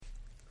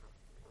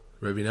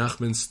Rebbe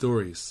Nachman's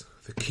stories,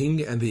 the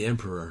king and the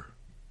emperor.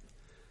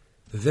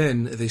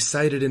 Then they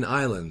sighted an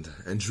island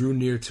and drew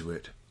near to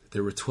it.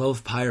 There were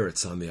 12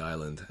 pirates on the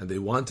island, and they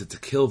wanted to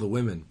kill the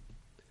women.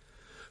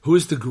 "Who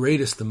is the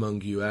greatest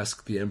among you?"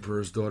 asked the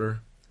emperor's daughter.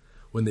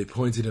 When they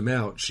pointed him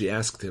out, she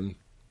asked him,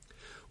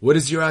 "What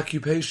is your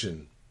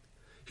occupation?"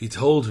 He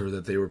told her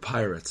that they were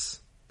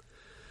pirates.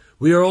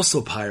 "We are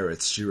also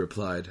pirates," she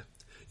replied.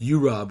 "You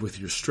rob with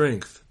your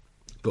strength,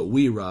 but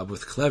we rob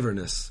with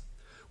cleverness.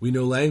 We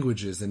know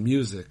languages and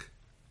music.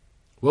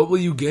 What will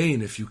you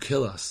gain if you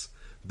kill us?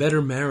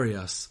 Better marry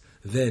us.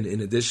 Then, in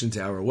addition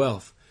to our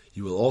wealth,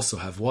 you will also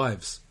have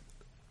wives."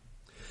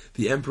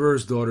 The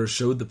emperor's daughter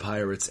showed the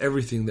pirates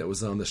everything that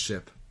was on the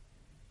ship.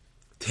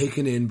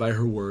 Taken in by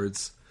her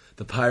words,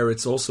 the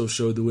pirates also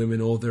showed the women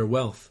all their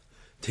wealth,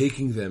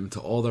 taking them to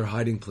all their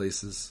hiding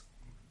places.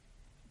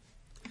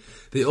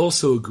 They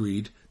also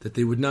agreed that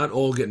they would not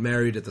all get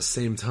married at the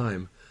same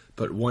time,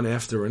 but one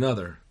after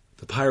another.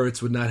 The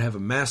pirates would not have a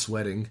mass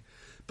wedding,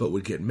 but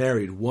would get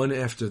married one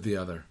after the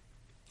other.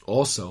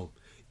 Also,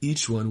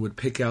 each one would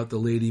pick out the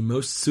lady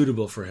most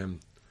suitable for him,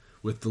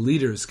 with the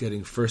leaders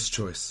getting first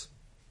choice.